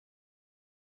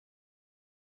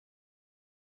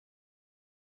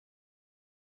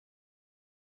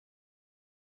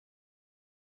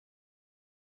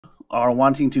are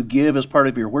wanting to give as part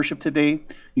of your worship today,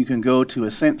 you can go to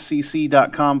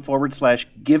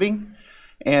ascentchristianchurch.com/giving,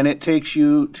 and it takes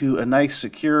you to a nice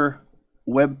secure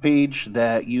web page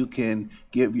that you can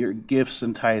give your gifts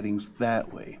and tithings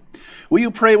that way. Will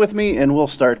you pray with me, and we'll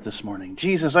start this morning.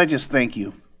 Jesus, I just thank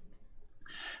you.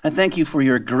 I thank you for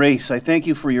your grace. I thank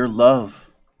you for your love.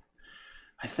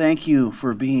 I thank you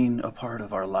for being a part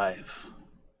of our life.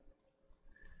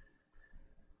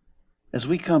 As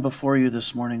we come before you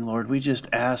this morning, Lord, we just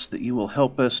ask that you will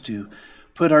help us to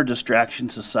put our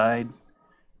distractions aside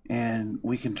and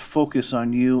we can focus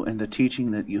on you and the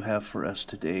teaching that you have for us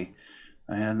today.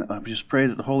 And I just pray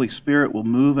that the Holy Spirit will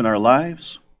move in our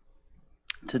lives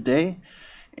today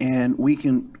and we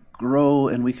can grow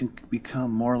and we can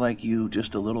become more like you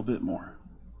just a little bit more.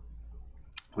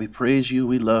 We praise you,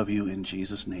 we love you in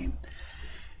Jesus' name.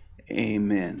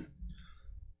 Amen.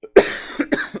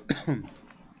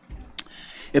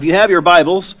 If you have your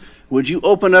Bibles, would you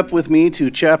open up with me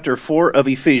to chapter 4 of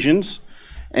Ephesians,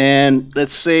 and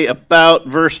let's say about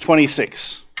verse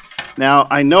 26. Now,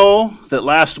 I know that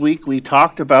last week we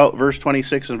talked about verse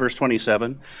 26 and verse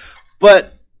 27,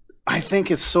 but I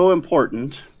think it's so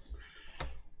important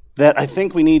that I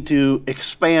think we need to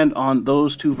expand on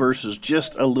those two verses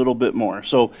just a little bit more.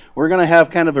 So we're going to have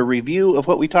kind of a review of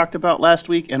what we talked about last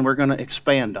week, and we're going to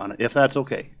expand on it, if that's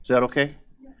okay. Is that okay?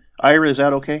 Ira, is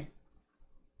that okay?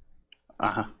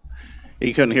 Uh-huh.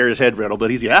 He couldn't hear his head rattle, but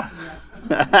he's, yeah.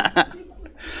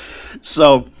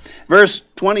 So, verse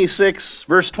 26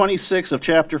 of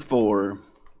chapter 4.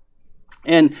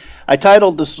 And we've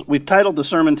titled the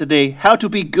sermon today, How to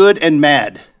Be Good and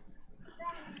Mad.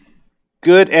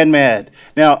 Good and mad.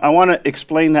 Now, I want to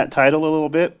explain that title a little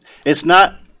bit. It's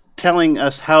not telling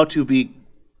us how to be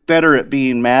better at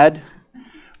being mad,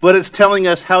 but it's telling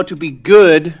us how to be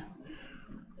good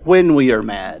when we are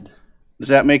mad. Does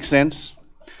that make sense?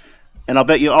 And I'll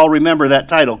bet you all remember that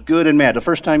title, Good and Mad. The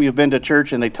first time you've been to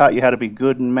church and they taught you how to be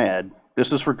good and mad.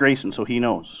 This is for Grayson, so he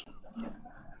knows.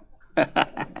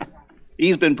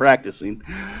 He's been practicing.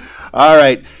 All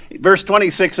right. Verse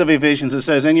 26 of Ephesians, it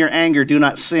says, In your anger, do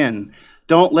not sin.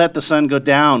 Don't let the sun go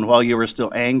down while you are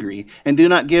still angry. And do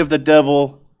not give the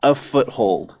devil a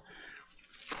foothold.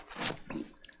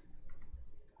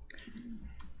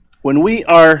 When we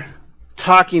are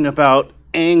talking about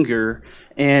anger,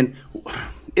 and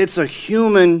it's a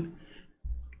human,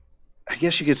 I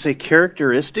guess you could say,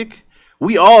 characteristic.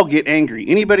 We all get angry.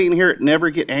 Anybody in here never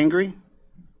get angry?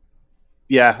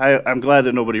 Yeah, I'm glad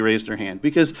that nobody raised their hand,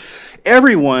 because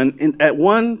everyone at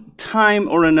one time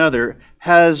or another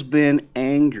has been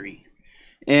angry.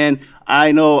 And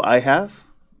I know I have.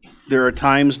 There are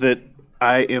times that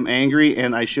I am angry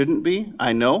and I shouldn't be.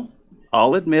 I know.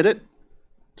 I'll admit it.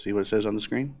 See what it says on the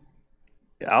screen?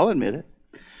 Yeah, I'll admit it.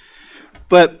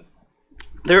 But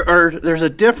there's a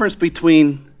difference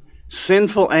between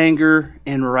sinful anger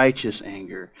and righteous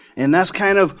anger. And that's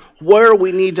kind of where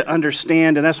we need to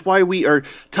understand, and that's why we are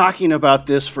talking about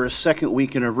this for a second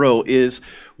week in a row, is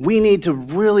we need to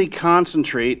really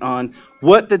concentrate on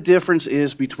what the difference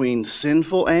is between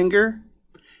sinful anger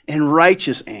and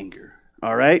righteous anger.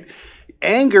 All right?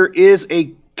 Anger is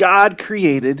a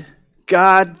God-created,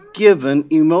 God-given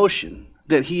emotion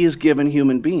that he has given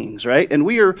human beings, right? And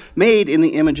we are made in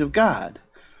the image of God.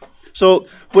 So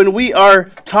when we are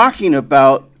talking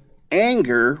about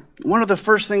anger, one of the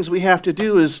first things we have to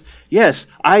do is, yes,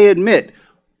 I admit,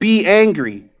 be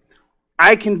angry.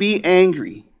 I can be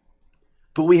angry.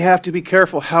 But we have to be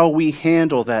careful how we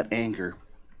handle that anger.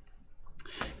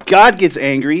 God gets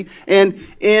angry, and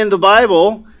in the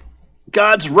Bible,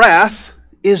 God's wrath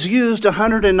is used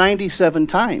 197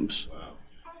 times.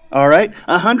 All right?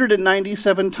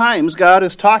 197 times God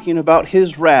is talking about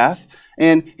his wrath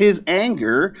and his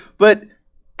anger, but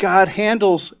God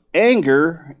handles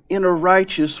anger in a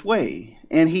righteous way.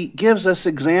 And he gives us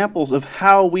examples of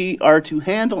how we are to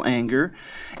handle anger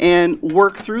and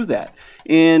work through that.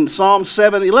 In Psalm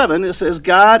 7:11, it says,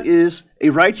 God is a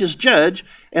righteous judge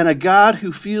and a God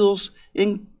who feels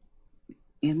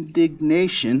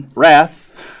indignation,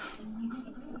 wrath,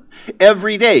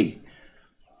 every day.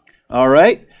 All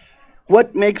right?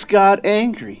 What makes God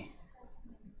angry?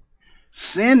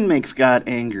 Sin makes God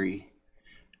angry.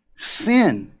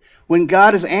 Sin. When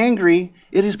God is angry,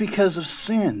 it is because of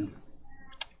sin.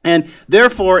 And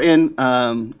therefore, in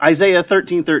Isaiah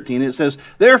 13:13, it says,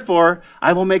 Therefore,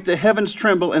 I will make the heavens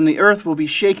tremble, and the earth will be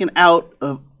shaken out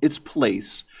of its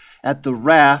place at the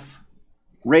wrath,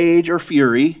 rage, or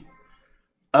fury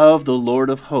of the Lord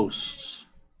of hosts.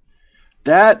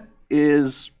 That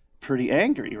is pretty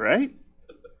angry, right?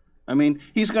 I mean,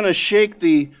 he's going to shake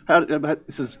it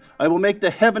says, I will make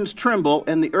the heavens tremble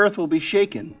and the earth will be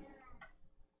shaken.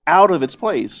 out of its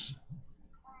place.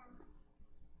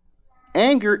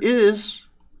 Anger is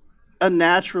a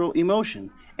natural emotion.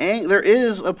 There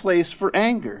is a place for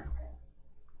anger.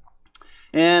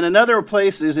 And another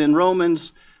place is in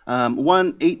Romans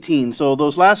 1:18. So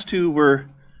those last two were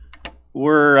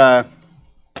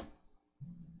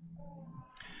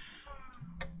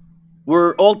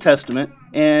Old Testament,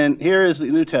 and here is the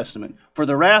New Testament. For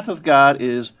the wrath of God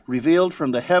is revealed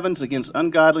from the heavens against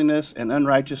ungodliness and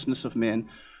unrighteousness of men,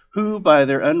 who by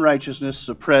their unrighteousness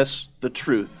suppress the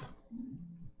truth.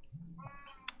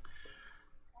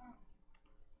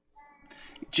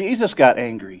 Jesus got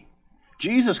angry.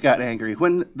 Jesus got angry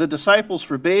when the disciples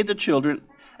forbade the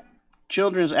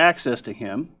children's access to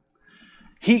him.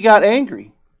 He got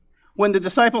angry. When the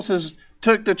disciples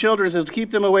took the children to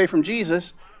keep them away from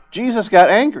Jesus, Jesus got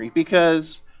angry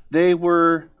because they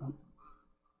were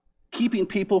keeping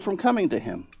people from coming to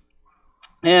him.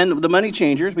 And the money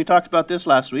changers, we talked about this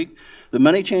last week, the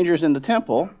money changers in the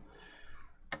temple,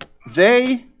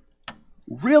 they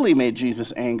really made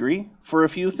Jesus angry for a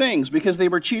few things because they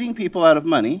were cheating people out of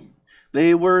money.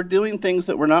 They were doing things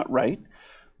that were not right,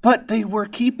 but they were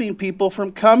keeping people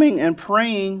from coming and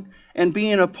praying and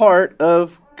being a part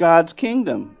of God's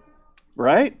kingdom,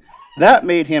 right? That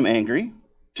made him angry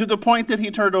to the point that he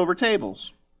turned over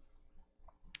tables.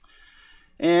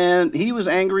 And he was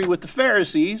angry with the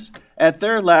Pharisees at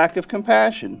their lack of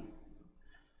compassion.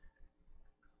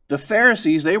 The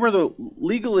Pharisees, they were the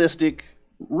legalistic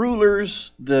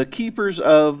rulers, the keepers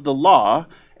of the law,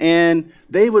 and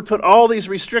they would put all these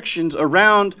restrictions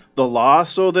around the law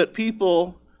so that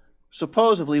people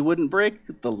supposedly wouldn't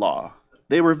break the law.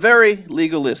 They were very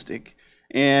legalistic,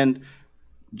 and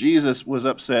Jesus was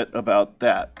upset about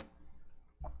that.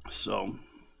 So,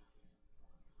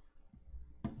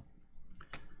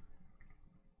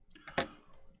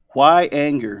 why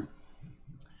anger?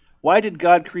 Why did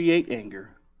God create anger?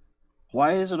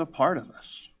 Why is it a part of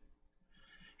us?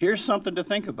 Here's something to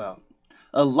think about.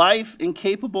 A life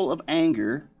incapable of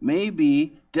anger may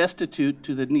be destitute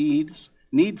to the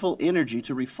needful energy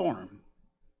to reform.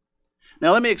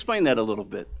 Now, let me explain that a little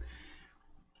bit.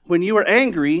 When you are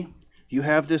angry, you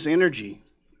have this energy.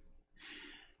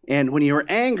 And when you are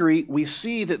angry, we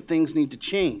see that things need to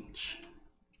change.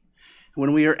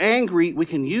 When we are angry, we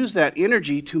can use that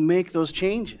energy to make those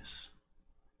changes,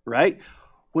 right?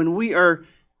 When we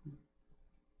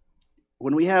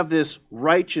have this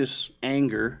righteous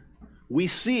anger, we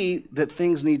see that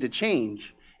things need to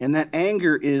change. And that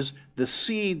anger is the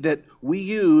seed that we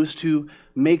use to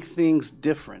make things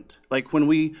different. Like when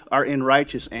we are in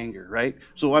righteous anger, right?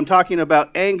 So I'm talking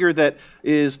about anger that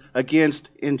is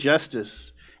against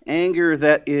injustice. Anger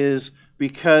that is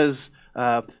because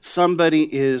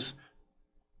somebody is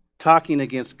talking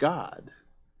against God.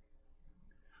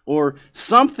 Or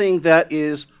something that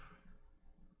is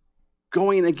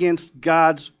going against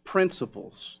God's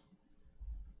principles.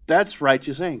 That's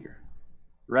righteous anger,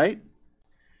 right?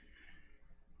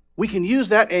 We can use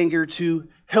that anger to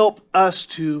help us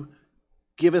to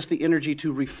give us the energy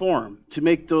to reform, to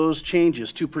make those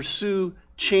changes, to pursue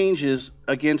changes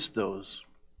against those.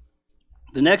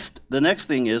 The next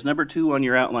thing is, number 2 on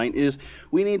your outline, is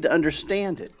we need to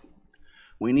understand it.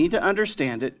 We need to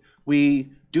understand it.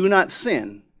 We do not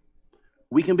sin.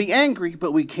 We can be angry,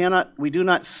 but we do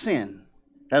not sin.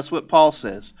 That's what Paul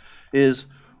says, is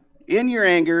in your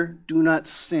anger, do not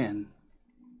sin.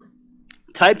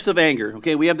 Types of anger.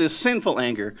 Okay, we have this sinful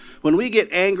anger. When we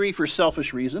get angry for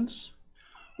selfish reasons,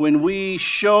 when we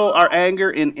show our anger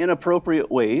in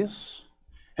inappropriate ways.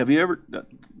 Have you ever...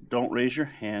 Don't raise your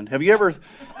hand. Have you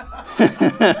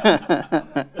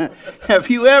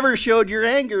ever showed your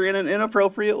anger in an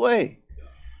inappropriate way?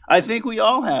 I think we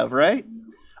all have, right?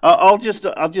 I'll just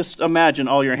imagine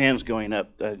all your hands going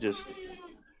up.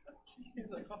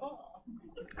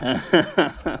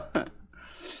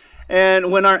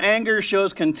 And when our anger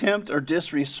shows contempt or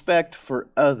disrespect for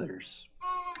others.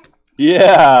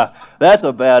 Yeah, that's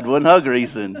a bad one, huh,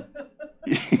 Grayson?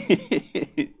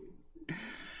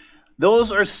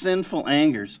 Those are sinful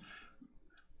angers.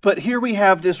 But here we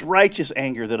have this righteous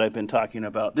anger that I've been talking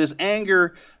about. This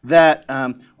anger that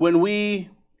when we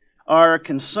are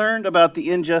concerned about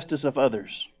the injustice of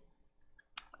others,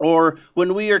 or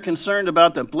when we are concerned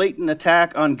about the blatant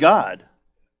attack on God,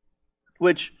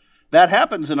 which that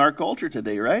happens in our culture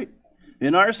today, right?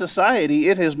 In our society,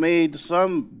 it has made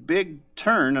some big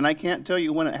turn, and I can't tell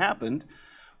you when it happened,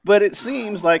 but it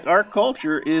seems like our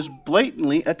culture is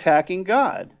blatantly attacking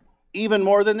God, even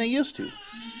more than they used to.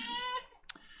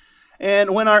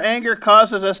 And when our anger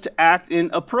causes us to act in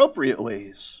appropriate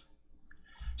ways.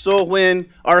 So when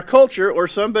our culture or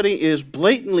somebody is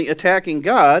blatantly attacking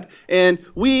God, and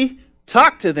we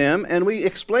talk to them and we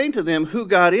explain to them who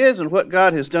God is and what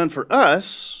God has done for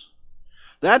us,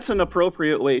 that's an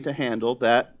appropriate way to handle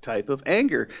that type of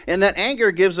anger. And that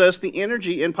anger gives us the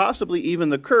energy and possibly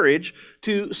even the courage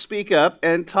to speak up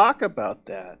and talk about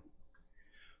that.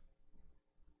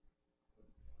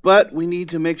 But we need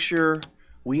to make sure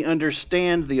we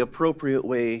understand the appropriate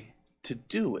way to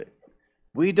do it.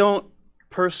 We don't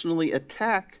personally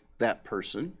attack that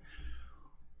person.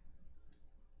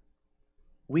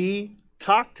 We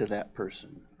talk to that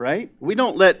person, right? We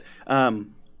don't let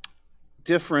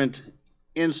different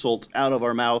insults out of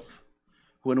our mouth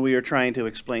when we are trying to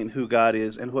explain who God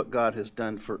is and what God has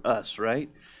done for us, right?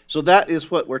 So that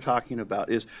is what we're talking about,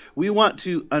 is we want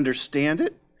to understand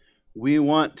it. We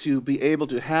want to be able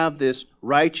to have this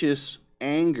righteous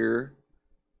anger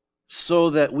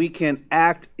so that we can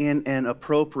act in an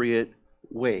appropriate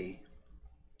way.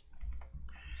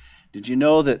 Did you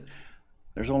know that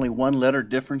there's only one letter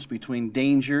difference between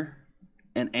danger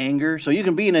and anger? So you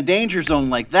can be in a danger zone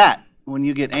like that when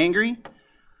you get angry.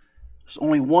 There's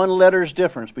only one letter's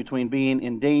difference between being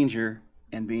in danger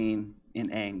and being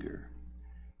in anger.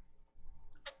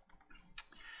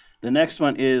 The next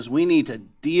one is we need to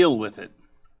deal with it.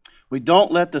 We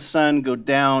don't let the sun go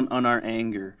down on our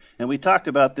anger. And we talked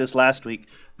about this last week,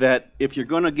 that if you're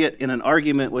going to get in an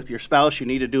argument with your spouse, you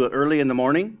need to do it early in the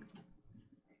morning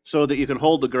so that you can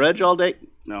hold the grudge all day.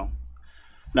 No,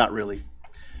 not really.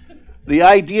 The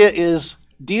idea is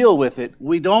deal with it.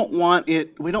 We don't want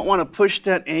to push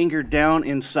that anger down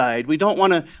inside. We don't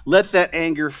want to let that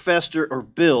anger fester or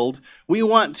build. We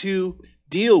want to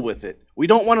deal with it. We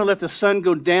don't want to let the sun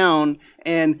go down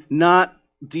and not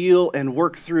deal and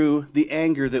work through the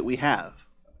anger that we have.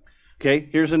 Okay,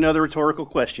 here's another rhetorical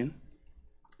question.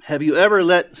 Have you ever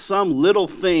let some little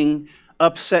thing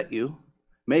upset you,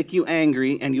 make you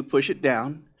angry, and you push it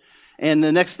down? And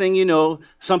the next thing you know,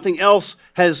 something else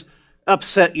has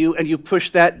upset you, and you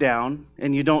push that down,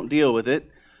 and you don't deal with it.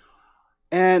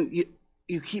 And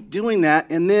you keep doing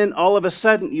that, and then all of a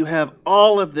sudden you have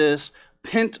all of this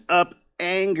pent-up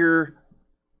anger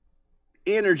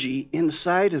energy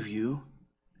inside of you.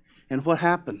 And what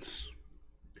happens?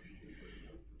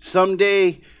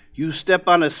 Someday you step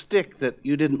on a stick that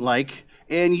you didn't like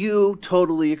and you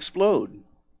totally explode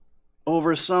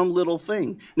over some little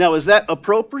thing. Now, is that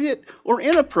appropriate or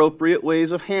inappropriate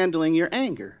ways of handling your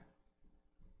anger?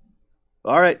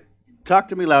 All right, talk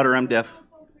to me louder, I'm deaf.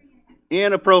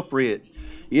 Inappropriate.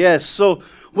 Yes, so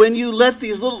when you let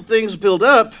these little things build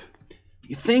up,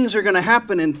 things are going to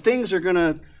happen and things are going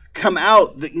to come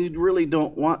out that you really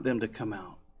don't want them to come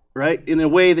out. Right? In a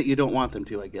way that you don't want them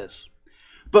to, I guess.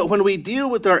 But when we deal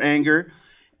with our anger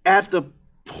at the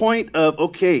point of,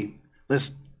 okay,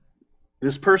 this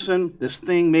person, this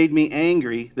thing made me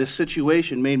angry, this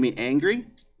situation made me angry,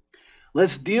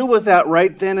 let's deal with that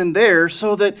right then and there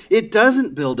so that it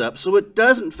doesn't build up, so it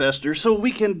doesn't fester, so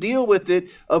we can deal with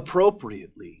it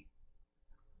appropriately.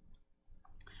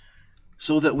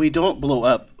 So that we don't blow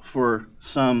up for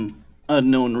some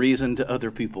unknown reason to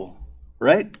other people.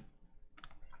 Right?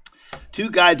 2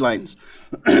 guidelines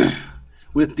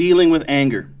with dealing with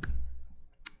anger.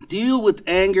 Deal with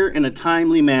anger in a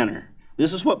timely manner.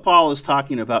 This is what Paul is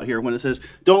talking about here when it says,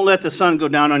 don't let the sun go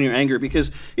down on your anger.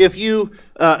 Because if you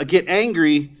get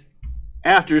angry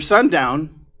after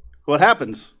sundown, what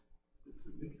happens?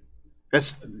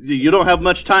 You don't have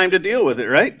much time to deal with it,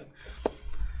 right?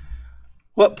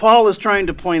 What Paul is trying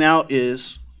to point out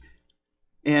is,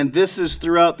 and this is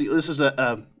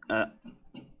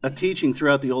a teaching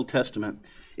throughout the Old Testament,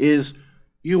 is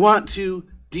you want to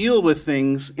deal with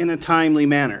things in a timely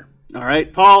manner. All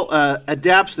right? Paul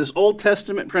adapts this Old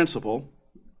Testament principle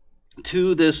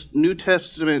to this New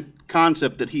Testament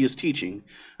concept that he is teaching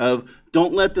of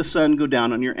don't let the sun go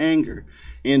down on your anger.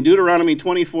 In Deuteronomy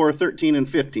 24:13 and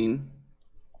 15,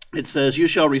 it says, you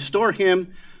shall restore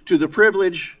him to the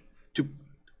privilege,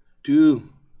 to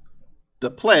the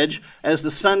pledge, as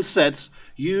the sun sets,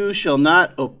 you shall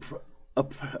not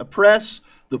oppress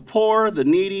the poor, the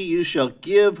needy, you shall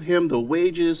give him the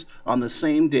wages on the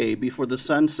same day before the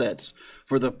sun sets.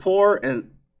 For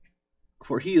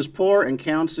he is poor and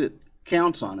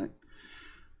counts on it.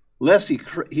 Lest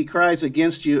he cries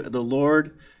against you, to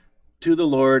the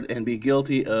Lord, and be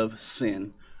guilty of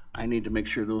sin. I need to make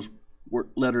sure those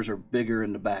letters are bigger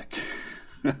in the back.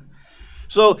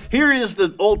 So here is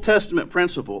the Old Testament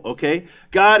principle, okay?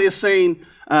 God is saying,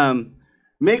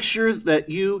 make sure that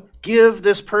you give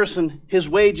this person his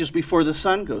wages before the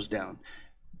sun goes down.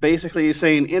 Basically, he's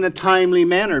saying in a timely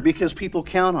manner because people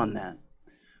count on that.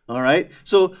 All right?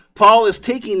 So Paul is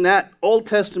taking that Old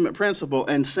Testament principle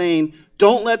and saying,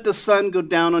 don't let the sun go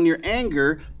down on your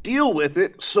anger. Deal with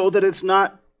it so that it's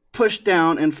not pushed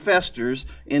down and festers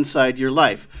inside your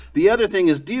life. The other thing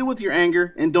is deal with your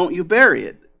anger and don't you bury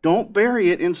it. Don't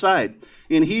bury it inside.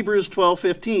 In Hebrews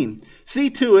 12:15, see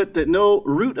to it that no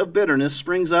root of bitterness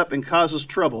springs up and causes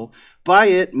trouble. By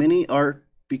it many are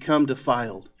become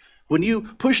defiled. When you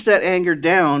push that anger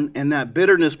down and that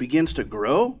bitterness begins to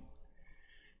grow,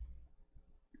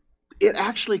 it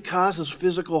actually causes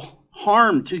physical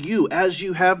harm to you as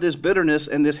you have this bitterness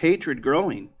and this hatred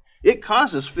growing. It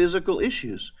causes physical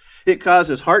issues. It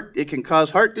can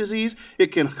cause heart disease.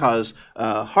 It can cause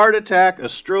a heart attack, a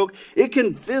stroke. It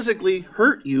can physically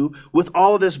hurt you with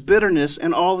all of this bitterness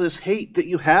and all this hate that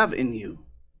you have in you.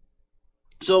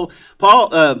 So Paul,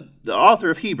 the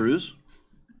author of Hebrews,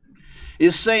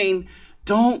 is saying,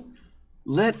 don't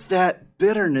let that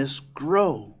bitterness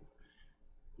grow.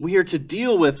 We are to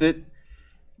deal with it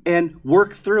and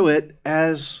work through it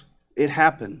as it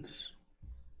happens.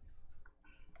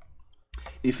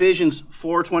 Ephesians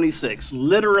 4:26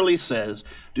 literally says,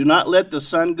 do not let the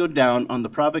sun go down on the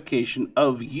provocation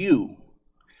of you.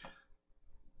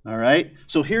 All right?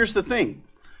 So here's the thing.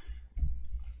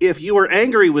 If you are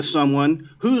angry with someone,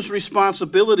 whose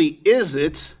responsibility is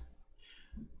it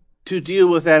to deal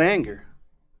with that anger?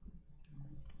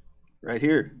 Right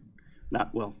here. I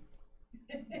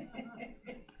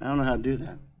don't know how to do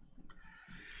that.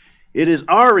 It is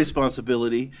our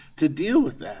responsibility to deal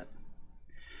with that.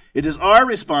 It is our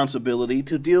responsibility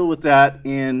to deal with that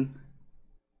in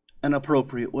an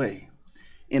appropriate way,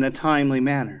 in a timely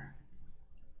manner.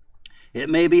 It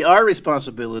may be our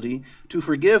responsibility to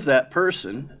forgive that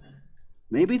person.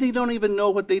 Maybe they don't even know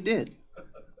what they did.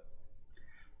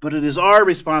 But it is our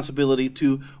responsibility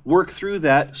to work through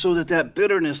that so that that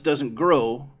bitterness doesn't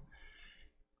grow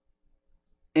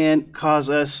and cause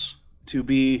us to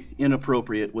be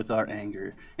inappropriate with our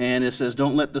anger. And it says,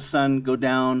 don't let the sun go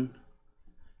down.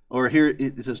 Or here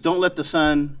it says, don't let the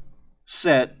sun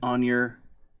set on your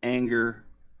angry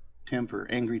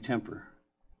temper.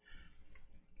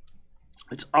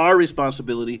 It's our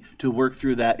responsibility to work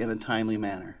through that in a timely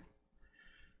manner.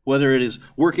 Whether it is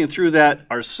working through that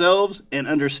ourselves and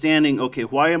understanding, okay,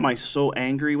 why am I so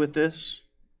angry with this?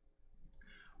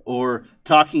 Or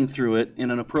talking through it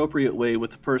in an appropriate way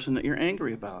with the person that you're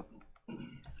angry about.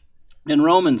 In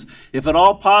Romans, if at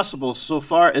all possible, so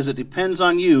far as it depends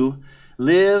on you,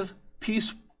 live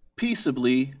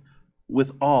peaceably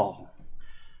with all.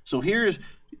 So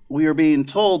we are being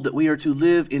told that we are to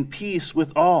live in peace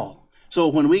with all. So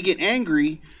when we get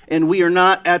angry and we are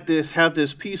not have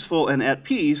this peaceful and at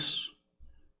peace,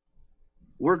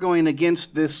 we're going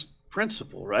against this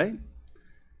principle, right?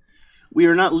 We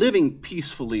are not living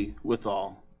peacefully with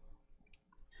all.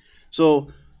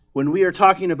 So when we are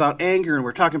talking about anger and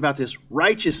we're talking about this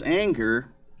righteous anger,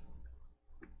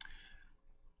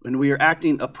 when we are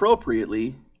acting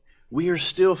appropriately, we are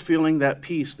still feeling that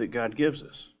peace that God gives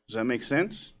us. Does that make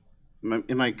sense?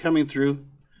 Am I coming through?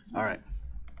 All right.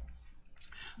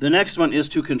 The next one is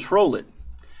to control it.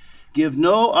 Give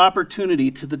no opportunity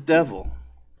to the devil.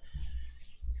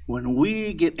 When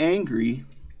we get angry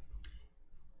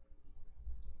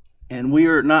and we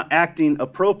are not acting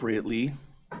appropriately,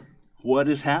 what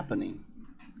is happening?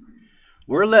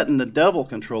 We're letting the devil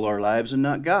control our lives and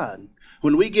not God.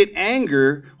 When we get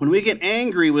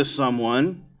angry with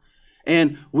someone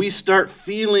and we start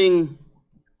feeling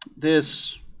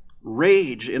this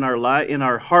rage in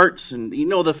our hearts, and you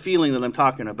know the feeling that I'm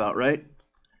talking about, right?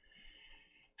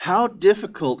 How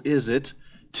difficult is it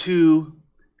to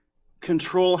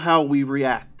control how we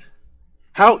react?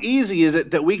 How easy is it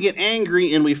that we get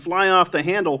angry and we fly off the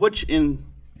handle, which if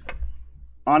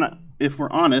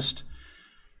we're honest,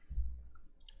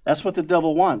 that's what the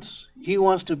devil wants. He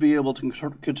wants to be able to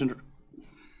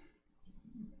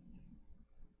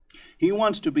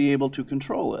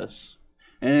control us.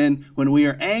 And when we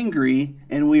are angry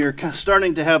and we are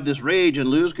starting to have this rage and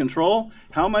lose control,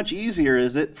 how much easier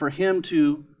is it for him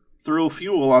to throw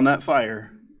fuel on that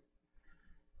fire?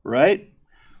 Right?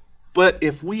 But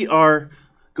if we are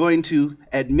going to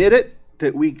admit it,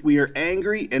 that we are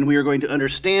angry, and we are going to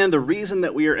understand the reason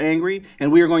that we are angry,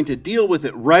 and we are going to deal with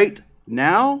it right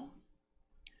now,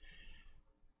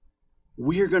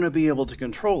 we are going to be able to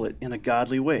control it in a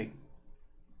godly way.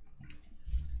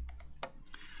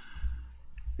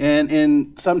 And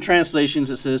in some translations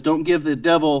it says, don't give the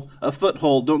devil a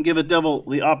foothold, don't give the devil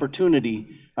the opportunity.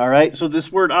 All right? So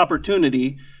this word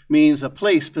opportunity means a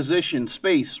place, position,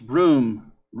 space,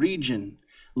 room, region.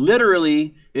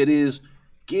 Literally, it is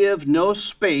give no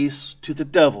space to the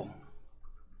devil.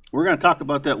 We're going to talk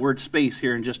about that word space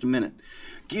here in just a minute.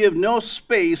 Give no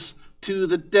space to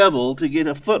the devil to get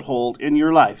a foothold in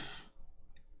your life.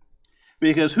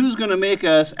 Because who's going to make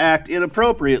us act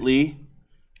inappropriately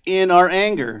in our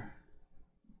anger?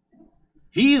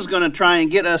 He's going to try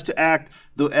and get us to act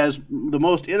as the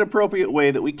most inappropriate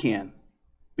way that we can.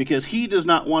 Because he does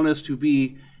not want us to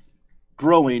be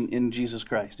growing in Jesus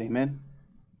Christ. Amen?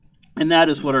 And that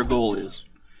is what our goal is.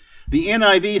 The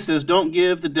NIV says, don't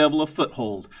give the devil a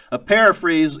foothold. A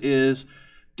paraphrase is,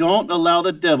 don't allow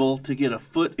the devil to get a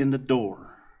foot in the door.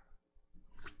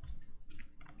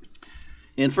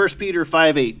 In 1 Peter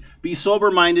 5:8, be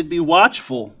sober-minded, be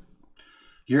watchful.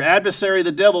 Your adversary,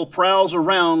 the devil, prowls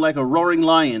around like a roaring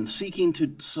lion, seeking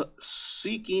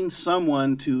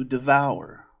someone to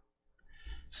devour.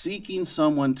 Seeking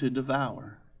someone to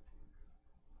devour.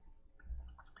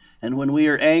 And when we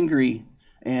are angry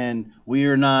and we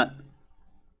are not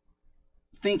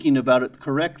thinking about it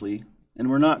correctly and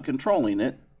we're not controlling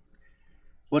it,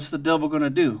 what's the devil going to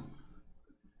do?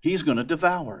 He's going to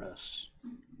devour us.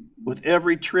 With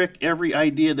every trick, every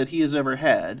idea that he has ever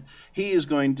had, he is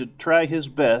going to try his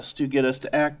best to get us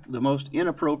to act the most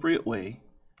inappropriate way.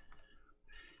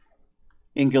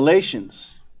 In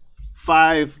Galatians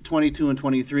 5:22 and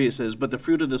 23, it says, but the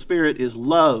fruit of the Spirit is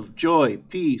love, joy,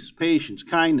 peace, patience,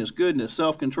 kindness, goodness,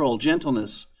 self-control,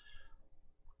 gentleness.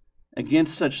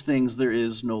 Against such things there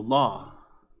is no law.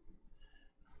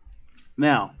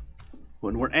 Now,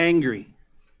 when we're angry,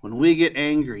 when we get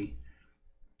angry,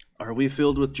 are we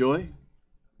filled with joy?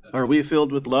 Are we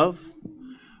filled with love?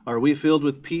 Are we filled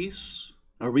with peace?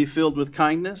 Are we filled with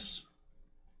kindness?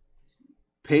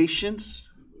 Patience?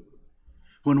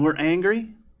 When we're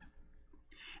angry?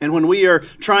 And when we are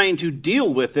trying to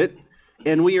deal with it,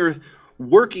 and we are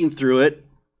working through it,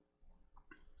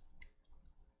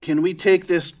 can we take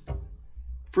this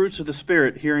fruits of the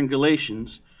Spirit here in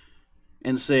Galatians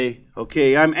and say,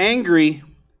 okay, I'm angry,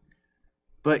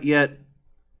 but yet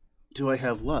do I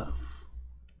have love?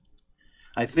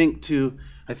 I think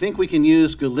we can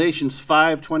use Galatians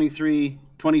 5:23,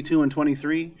 22 and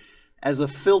 23 as a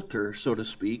filter, so to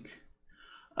speak,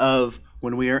 of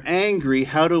when we are angry,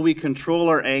 how do we control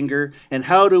our anger, and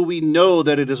how do we know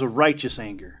that it is a righteous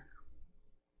anger?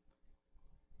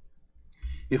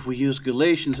 If we use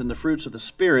Galatians and the fruits of the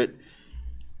Spirit,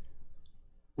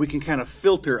 we can kind of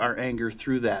filter our anger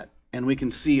through that. And we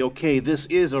can see, okay, this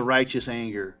is a righteous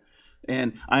anger,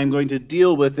 and I'm going to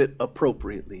deal with it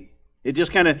appropriately. It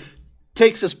just kind of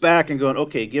takes us back and going,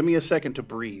 okay, give me a second to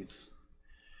breathe.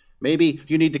 Maybe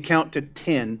you need to count to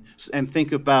 10 and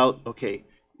think about, okay,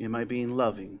 am I being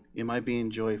loving? Am I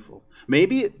being joyful?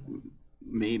 Maybe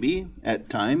at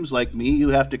times, like me, you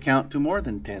have to count to more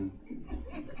than 10.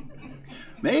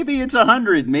 Maybe it's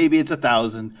 100, maybe it's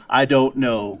 1,000. I don't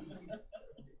know.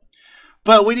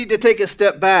 But we need to take a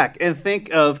step back and think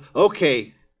of,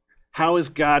 okay, how is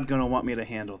God going to want me to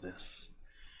handle this?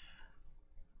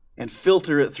 And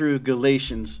filter it through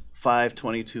Galatians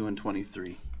 5:22 and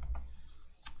 23.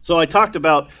 So I talked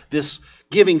about this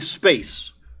giving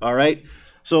space, all right?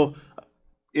 So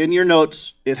in your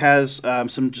notes, it has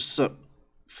some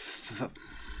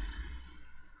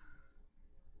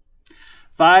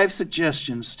 5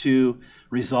 suggestions to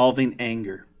resolving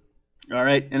anger. All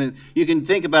right, and you can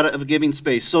think about it of giving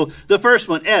space. So the first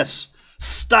one, S,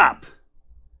 stop.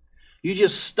 You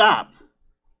just stop.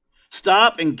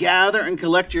 Stop and gather and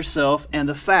collect yourself and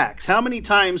the facts. How many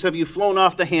times have you flown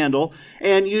off the handle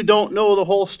and you don't know the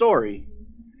whole story?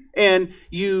 And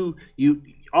you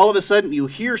all of a sudden you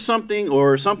hear something,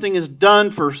 or something is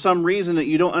done for some reason that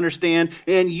you don't understand,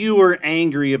 and you are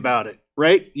angry about it,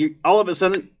 right? All of a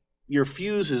sudden your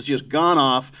fuse has just gone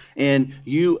off and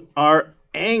you are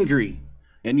angry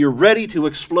and you're ready to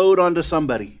explode onto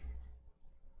somebody.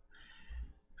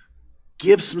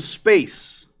 Give some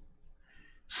space.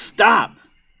 Stop.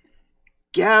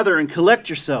 Gather and collect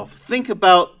yourself. Think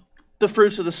about the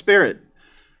fruits of the Spirit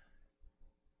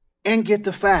and get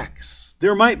the facts.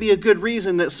 There might be a good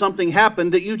reason that something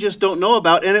happened that you just don't know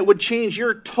about, and it would change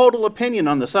your total opinion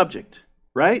on the subject,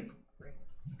 right?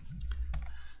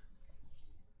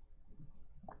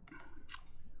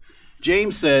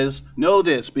 James says, know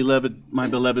this, my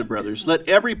beloved brothers, let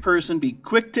every person be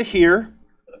quick to hear,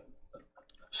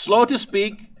 slow to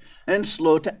speak, and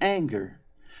slow to anger.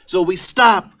 So we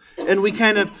stop and we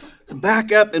kind of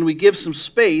back up and we give some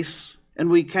space and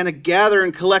we kind of gather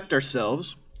and collect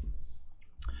ourselves.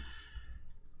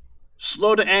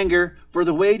 Slow to anger, for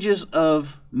the wages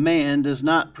of man does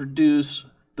not produce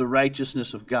the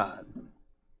righteousness of God.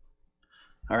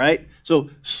 All right? So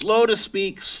slow to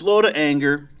speak, slow to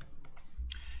anger.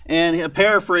 And a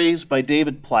paraphrase by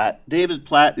David Platt. David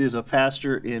Platt is a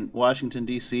pastor in Washington,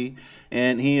 D.C.,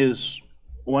 and he is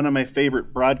one of my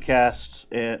favorite podcasts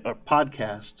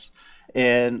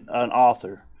and an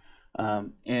author.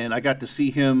 And I got to see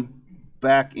him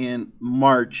back in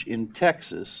March in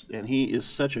Texas, and he is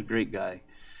such a great guy.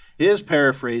 His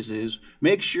paraphrase is,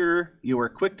 make sure you are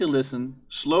quick to listen,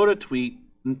 slow to tweet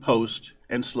and post,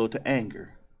 and slow to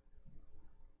anger.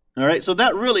 All right, so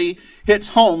that really hits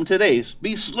home today.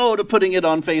 Be slow to putting it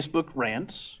on Facebook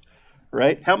rants,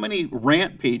 right? How many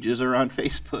rant pages are on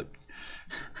Facebook?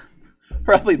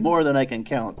 Probably more than I can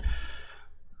count.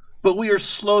 But we are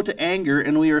slow to anger,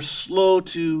 and we are slow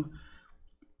to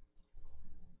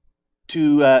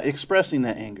expressing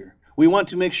that anger. We want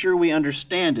to make sure we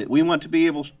understand it. We want to be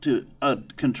able to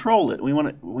control it. We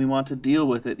want to deal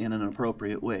with it in an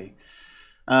appropriate way.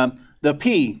 The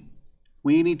P,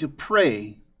 we need to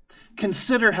pray.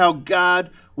 Consider how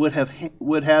God would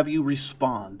have you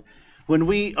respond. When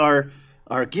we are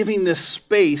giving this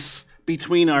space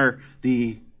between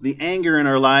the anger in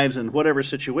our lives and whatever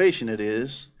situation it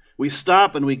is, we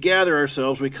stop and we gather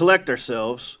ourselves, we collect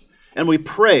ourselves, and we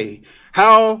pray.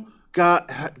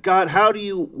 God, how do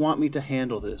you want me to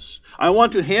handle this? I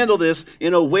want to handle this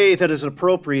in a way that is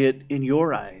appropriate in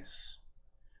your eyes.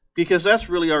 Because that's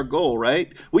really our goal,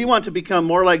 right? We want to become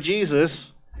more like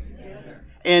Jesus.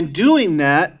 And doing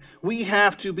that, we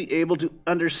have to be able to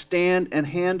understand and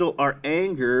handle our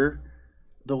anger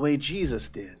the way Jesus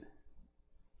did.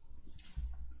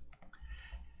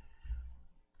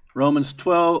 Romans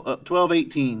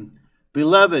 12:18.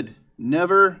 Beloved,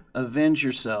 never avenge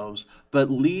yourselves, but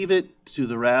leave it to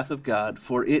the wrath of God,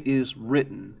 for it is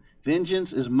written,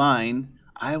 vengeance is mine,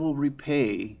 I will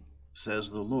repay,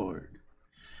 says the Lord.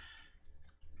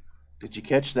 Did you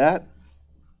catch that?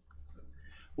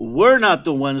 We're not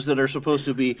the ones that are supposed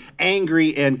to be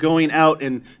angry and going out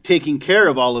and taking care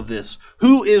of all of this.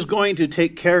 Who is going to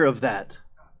take care of that?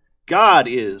 God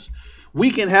is. We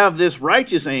can have this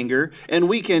righteous anger and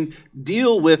we can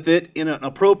deal with it in an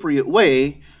appropriate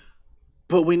way,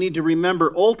 but we need to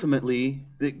remember ultimately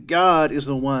that God is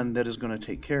the one that is going to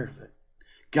take care of it.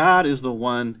 God is the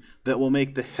one that will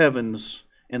make the heavens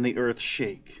and the earth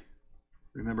shake.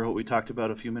 Remember what we talked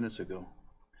about a few minutes ago.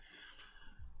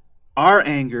 Our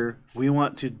anger, we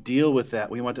want to deal with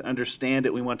that. We want to understand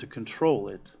it. We want to control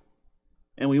it.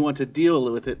 And we want to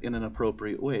deal with it in an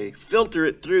appropriate way. Filter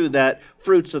it through that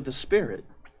fruits of the Spirit.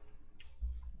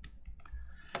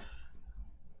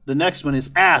 The next one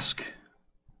is ask.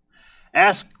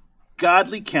 Ask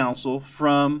godly counsel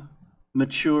from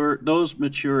those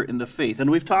mature in the faith. And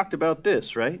we've talked about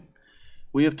this, right?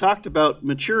 We have talked about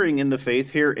maturing in the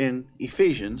faith here in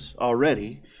Ephesians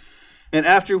already. And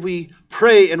after we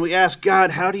pray and we ask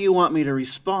God, how do you want me to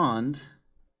respond?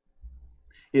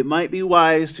 It might be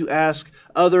wise to ask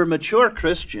other mature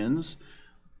Christians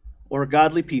or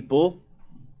godly people,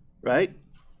 right?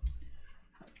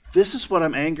 This is what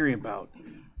I'm angry about.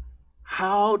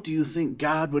 How do you think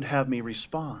God would have me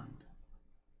respond?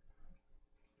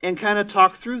 And kind of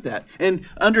talk through that. And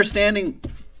understanding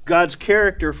God's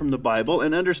character from the Bible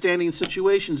and understanding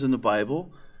situations in the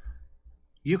Bible,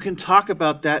 you can talk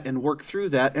about that and work through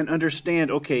that and understand,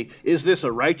 okay, is this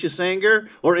a righteous anger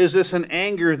or is this an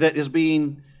anger that is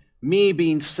me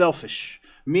being selfish,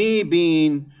 me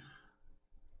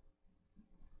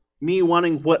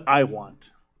wanting what I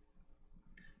want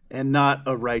and not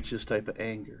a righteous type of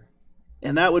anger.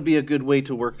 And that would be a good way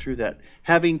to work through that.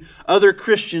 Having other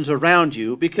Christians around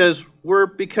you, because we're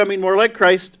becoming more like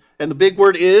Christ, and the big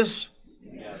word is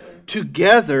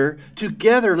together,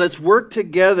 let's work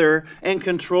together and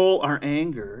control our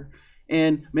anger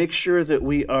and make sure that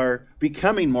we are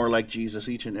becoming more like Jesus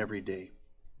each and every day.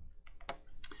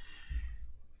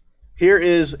 Here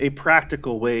is a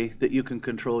practical way that you can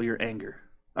control your anger.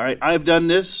 All right, I've done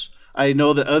this. I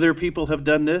know that other people have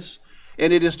done this,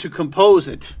 and it is to compose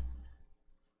it.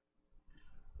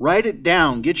 Write it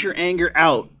down. Get your anger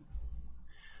out.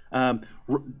 I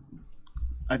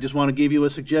just want to give you a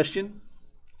suggestion.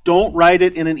 Don't write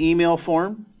it in an email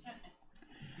form.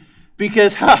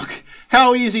 Because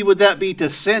how easy would that be to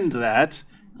send that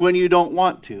when you don't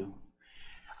want to?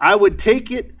 I would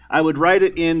take it, I would write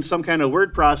it in some kind of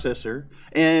word processor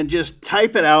and just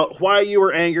type it out, why you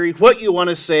were angry, what you want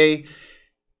to say,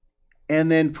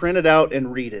 and then print it out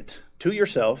and read it to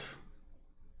yourself.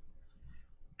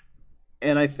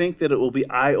 And I think that it will be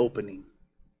eye-opening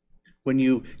when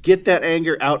you get that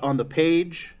anger out on the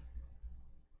page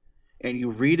and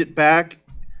you read it back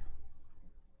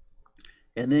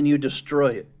and then you destroy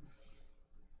it.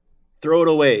 Throw it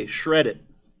away, shred it.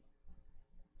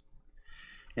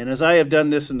 And as I have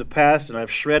done this in the past and I've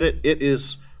shredded it, it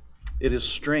is It is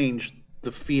strange,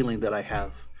 the feeling that I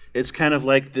have. It's kind of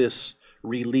like this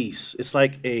release. It's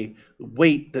like a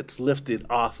weight that's lifted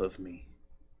off of me.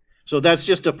 So that's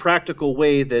just a practical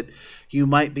way that you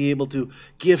might be able to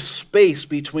give space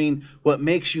between what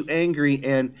makes you angry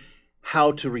and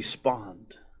how to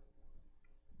respond.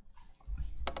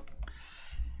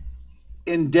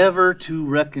 Endeavor to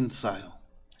reconcile.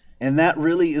 And that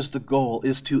really is the goal,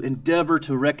 is to endeavor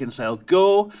to reconcile.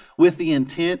 Go with the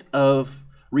intent of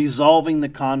resolving the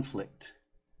conflict,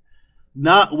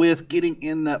 not with getting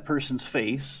in that person's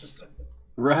face,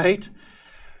 right?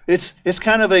 It's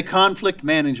kind of a conflict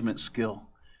management skill.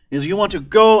 Is you want to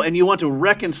go and you want to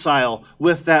reconcile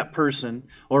with that person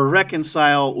or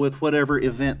reconcile with whatever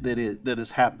event that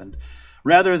has happened.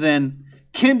 Rather than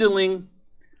kindling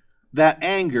that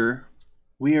anger,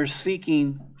 we are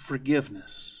seeking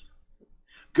forgiveness.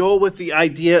 Go with the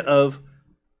idea of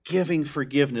giving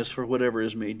forgiveness for whatever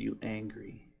has made you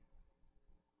angry.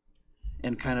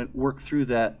 And kind of work through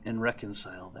that and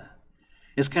reconcile that.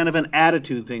 It's kind of an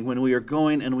attitude thing. When we are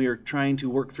going and we are trying to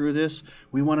work through this,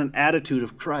 we want an attitude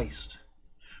of Christ.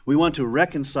 We want to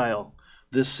reconcile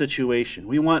this situation.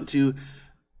 We want to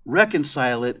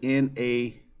reconcile it in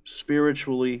a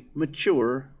spiritually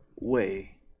mature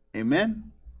way.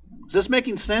 Amen? Is this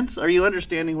making sense? Are you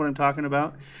understanding what I'm talking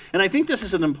about? And I think this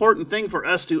is an important thing for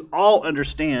us to all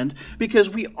understand, because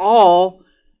we all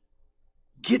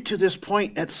get to this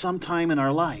point at some time in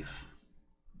our life.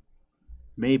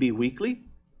 Maybe weekly,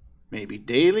 maybe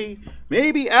daily,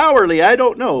 maybe hourly. I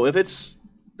don't know.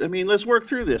 Let's work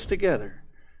through this together.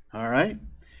 All right?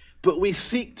 But we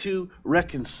seek to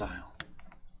reconcile.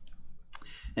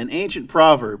 An ancient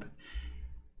proverb,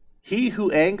 he who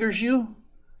angers you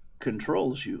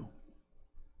controls you.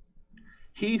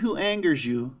 He who angers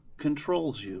you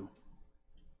controls you.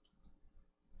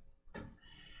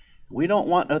 We don't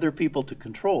want other people to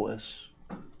control us.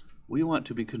 We want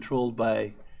to be controlled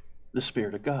by the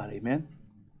Spirit of God. Amen?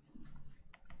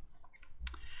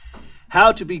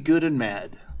 How to be good and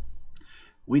mad.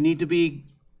 We need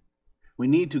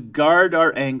to guard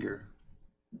our anger.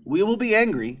 We will be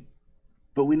angry,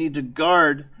 but we need to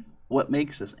guard what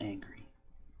makes us angry.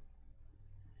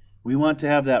 We want to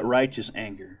have that righteous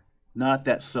anger, not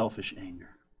that selfish anger.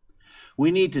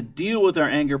 We need to deal with our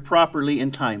anger properly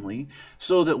and timely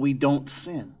so that we don't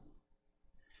sin.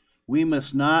 We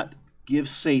must not give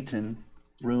Satan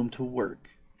room to work.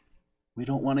 We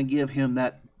don't want to give him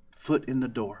that foot in the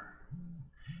door.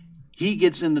 He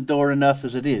gets in the door enough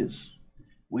as it is.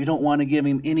 We don't want to give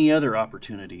him any other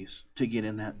opportunities to get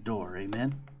in that door.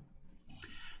 Amen?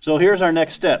 So here's our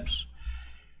next steps.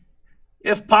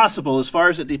 If possible, as far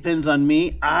as it depends on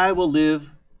me, I will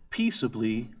live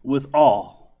peaceably with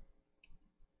all.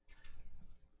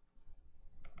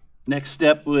 Next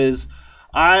step was,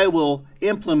 I will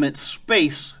implement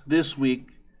space this week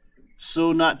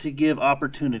so not to give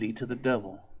opportunity to the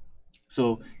devil.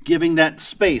 So giving that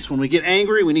space. When we get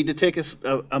angry, we need to take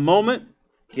a moment,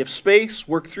 give space,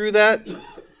 work through that,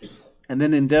 and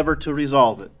then endeavor to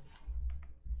resolve it.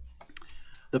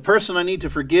 The person I need to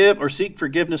forgive or seek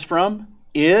forgiveness from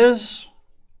is...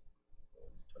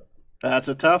 That's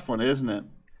a tough one, isn't it?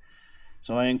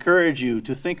 So I encourage you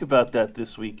to think about that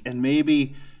this week, and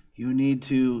maybe you need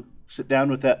to sit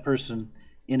down with that person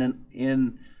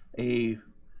in a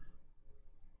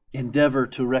endeavor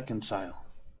to reconcile.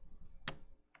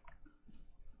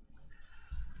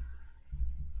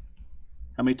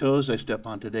 How many toes I step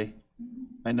on today?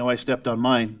 I know I stepped on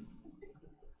mine.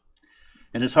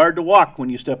 And it's hard to walk when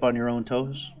you step on your own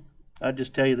toes. I'll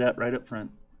just tell you that right up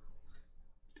front.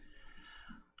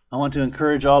 I want to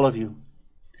encourage all of you,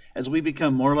 as we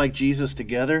become more like Jesus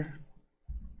together,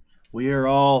 we are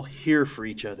all here for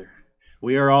each other.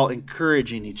 We are all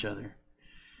encouraging each other.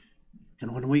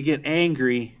 And when we get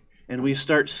angry and we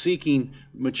start seeking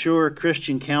mature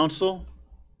Christian counsel,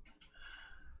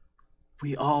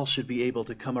 we all should be able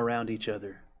to come around each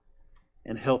other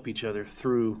and help each other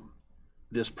through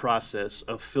this process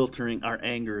of filtering our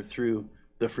anger through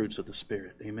the fruits of the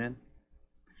Spirit. Amen?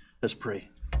 Let's pray.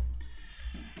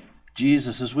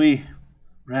 Jesus, as we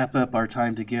wrap up our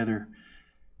time together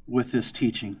with this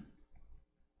teaching,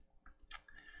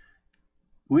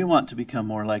 we want to become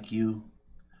more like you.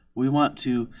 We want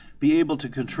to be able to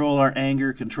control our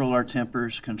anger, control our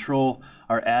tempers, control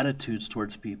our attitudes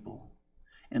towards people.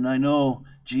 And I know,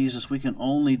 Jesus, we can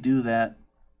only do that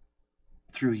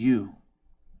through you.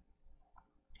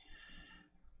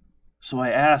 So I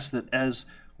ask that as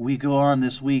we go on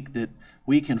this week, that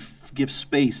we can give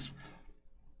space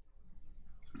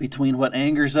between what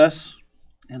angers us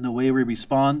and the way we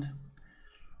respond,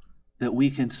 that we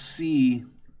can see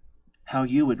how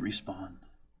you would respond.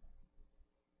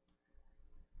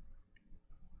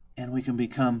 and we can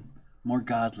become more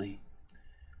godly.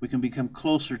 We can become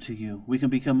closer to you. We can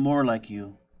become more like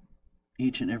you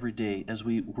each and every day as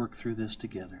we work through this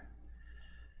together.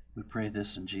 We pray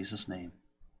this in Jesus' name.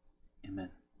 Amen.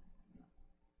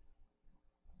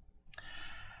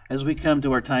 As we come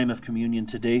to our time of communion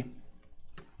today,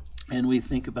 and we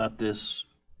think about this,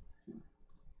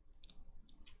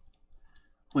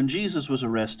 when Jesus was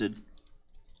arrested,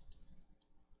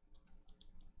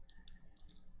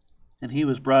 and he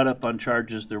was brought up on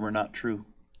charges that were not true,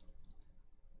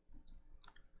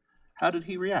 how did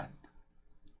he react?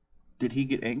 Did he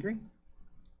get angry?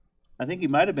 I think he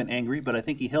might have been angry, but I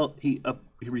think he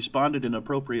responded in an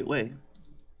appropriate way,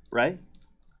 right?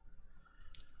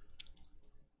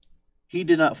 He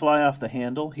did not fly off the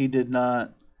handle. He did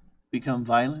not become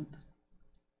violent.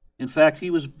 In fact,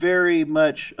 he was very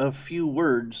much of few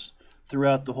words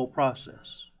throughout the whole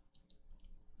process.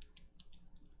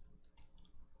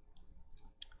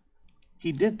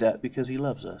 He did that because he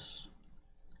loves us.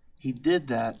 He did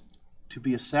that to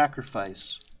be a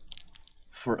sacrifice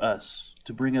for us,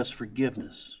 to bring us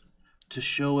forgiveness, to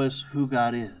show us who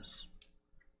God is.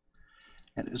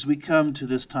 And as we come to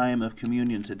this time of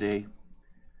communion today,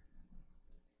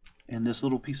 and this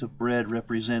little piece of bread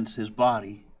represents his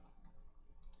body,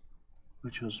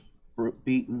 which was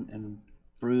beaten and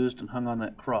bruised and hung on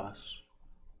that cross.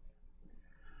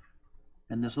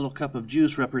 And this little cup of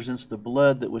juice represents the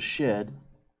blood that was shed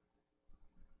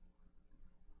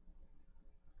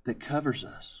that covers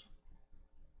us.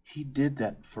 He did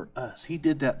that for us. He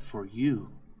did that for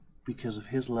you because of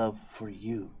his love for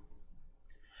you,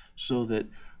 so that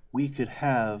we could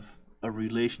have a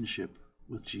relationship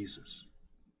with Jesus.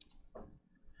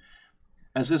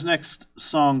 As this next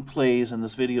song plays and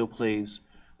this video plays,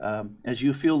 as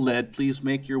you feel led, please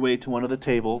make your way to one of the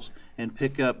tables and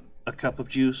pick up a cup of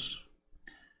juice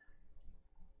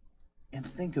and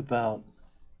think about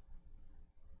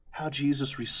how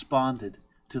Jesus responded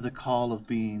to the call of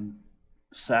being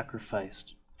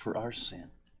sacrificed for our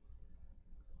sin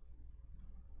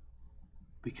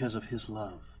because of his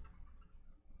love.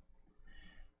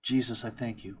 Jesus, I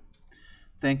thank you.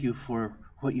 Thank you for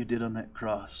what you did on that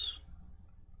cross.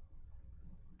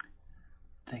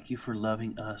 Thank you for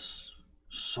loving us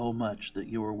so much that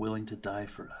you were willing to die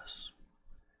for us.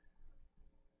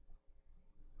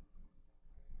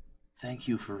 Thank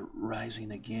you for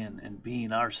rising again and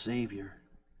being our Savior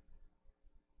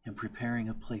and preparing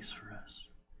a place for us.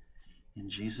 In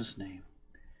Jesus' name,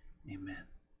 amen.